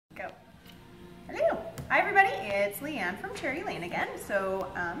Hi everybody, it's Leanne from Cherry Lane again. So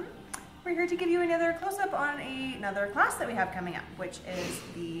we're here to give you another close-up on another class that we have coming up, which is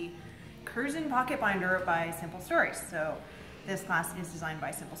the Cruisin Pocket Binder by Simple Stories. So this class is designed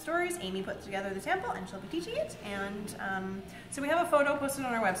by Simple Stories. Amy put together the sample and she'll be teaching it. And so we have a photo posted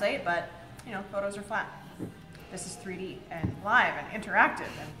on our website, but you know, photos are flat. This is 3D and live and interactive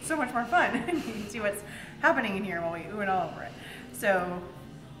and so much more fun. You can see what's happening in here while we ooh and all over it. So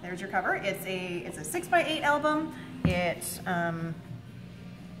there's your cover. It's a 6x8 album.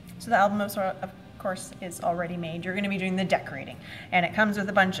 So the album of course is already made. You're going to be doing the decorating, and it comes with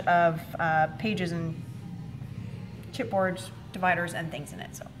a bunch of pages and chipboards, dividers, and things in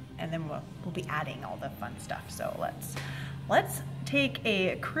it. So, and then we'll be adding all the fun stuff. So let's take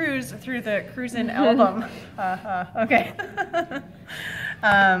a cruise through the Cruisin album. Okay.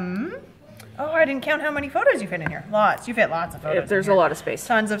 Oh, I didn't count how many photos you fit in here. Lots. You fit lots of photos. There's a lot of space.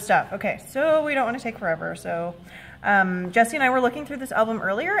 Tons of stuff. Okay, so we don't want to take forever. So Jesse and I were looking through this album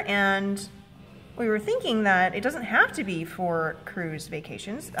earlier, and we were thinking that it doesn't have to be for cruise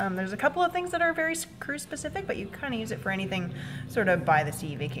vacations. There's a couple of things that are very cruise specific, but you kind of use it for anything sort of by the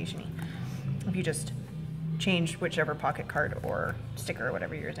sea vacation-y. If you just change whichever pocket card or sticker or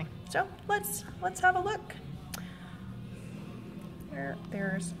whatever you're using. So let's have a look.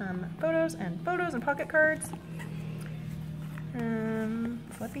 There's photos and pocket cards.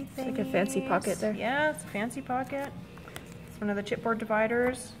 Flippy things. It's like a fancy pocket there. Yeah, it's a fancy pocket. It's one of the chipboard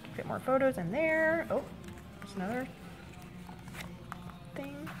dividers. Fit more photos in there. Oh, there's another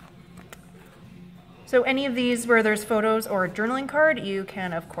thing. So any of these where there's photos or a journaling card, you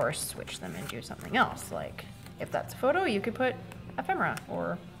can of course switch them and do something else. Like if that's a photo, you could put ephemera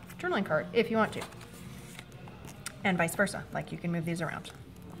or journaling card if you want to. And vice versa, like you can move these around.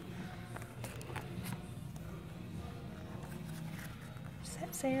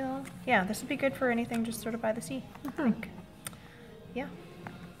 Set sail. Yeah, this would be good for anything just sort of by the sea, I think. Yeah.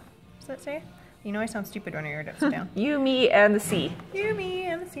 Does that say? You know I sound stupid when I hear it upside down. You, me, and the sea. You, me,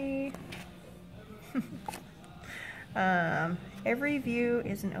 and the sea. Every view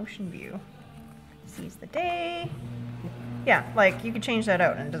is an ocean view. Seize the day. Yeah, like you could change that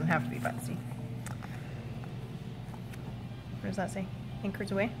out and it doesn't have to be by the sea. What does that say?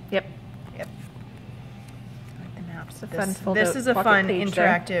 Anchors away? Yep. Yep. Like the maps. This is a fun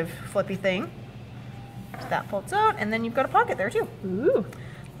interactive flippy thing. So that folds out, and then you've got a pocket there too. Ooh.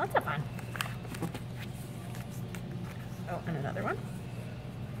 Lots of fun. Oh, and another one.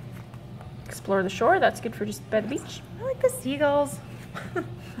 Explore the shore. That's good for just by the beach. I like the seagulls.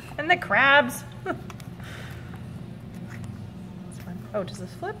 And the crabs. That's fun. Oh, does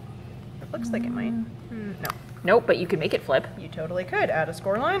this flip? It looks like it might. No. Nope, but you could make it flip. You totally could. Add a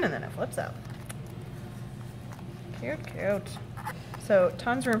score line and then it flips out. Cute, cute. So,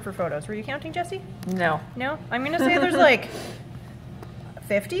 tons of room for photos. Were you counting, Jesse? No. No? I'm going to say there's like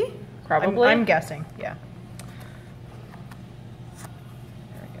 50? Probably. I'm guessing, yeah.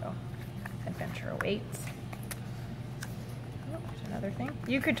 There we go. Adventure awaits. Oh, there's another thing.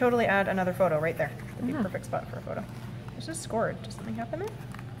 You could totally add another photo right there. That'd be a perfect spot for a photo. It's just scored. Does something happen there?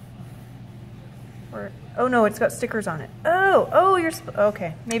 Or, oh no, it's got stickers on it. Oh, you're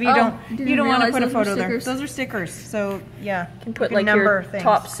okay. Maybe you don't want to put a photo there. Those are stickers. So yeah, you can put like your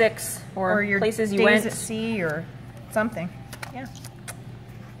top 6 or your places you went at sea or something. Yeah,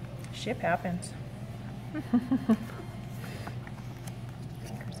 ship happens.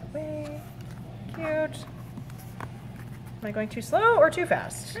 Stickers away. Cute. Am I going too slow or too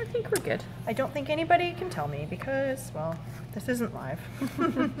fast? I think we're good. I don't think anybody can tell me because, well, this isn't live.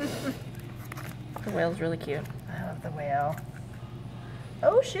 The whale's really cute. I love the whale.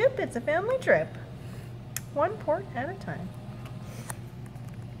 Oh, ship, it's a family trip. One port at a time.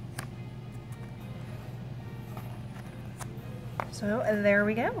 So there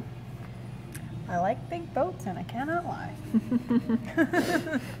we go. I like big boats and I cannot lie.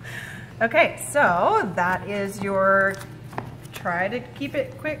 Okay, so that is your try to keep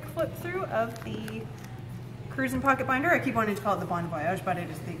it quick flip through of the Cruisin Pocket Binder. I keep wanting to call it the Bon Voyage, but it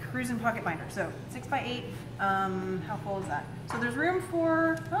is the Cruisin Pocket Binder. So 6x8. How full is that? So there's room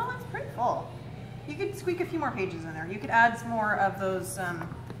for, well, it's pretty full. You could squeak a few more pages in there. You could add some more of those,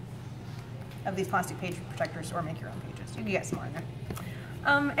 of these plastic page protectors, or make your own pages. You can get some more in there.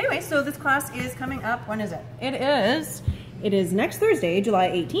 Anyway, so this class is coming up. When is it? It is next Thursday, July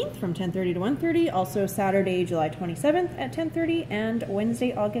 18th from 10:30 to 1:30. Also Saturday, July 27th at 10:30, and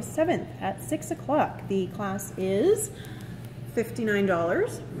Wednesday, August 7th at 6 o'clock. The class is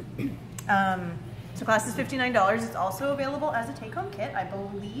 $59. So class is $59. It's also available as a take-home kit. I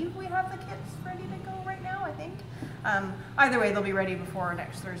believe we have the kits ready to go right now, I think. Either way, they'll be ready before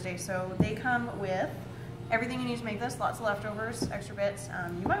next Thursday. So they come with everything you need to make this, lots of leftovers, extra bits.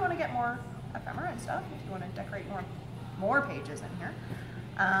 You might want to get more ephemera and stuff if you want to decorate more pages in here.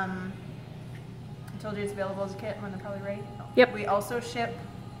 I told you it's available as a kit when they're probably ready. Yep. We also ship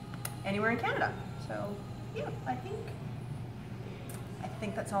anywhere in Canada. So yeah, I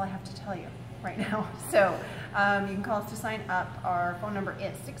think that's all I have to tell you right now. So you can call us to sign up. Our phone number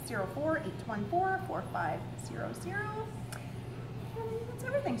is 604-814-4500. And that's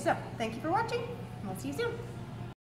everything. So thank you for watching. We'll see you soon.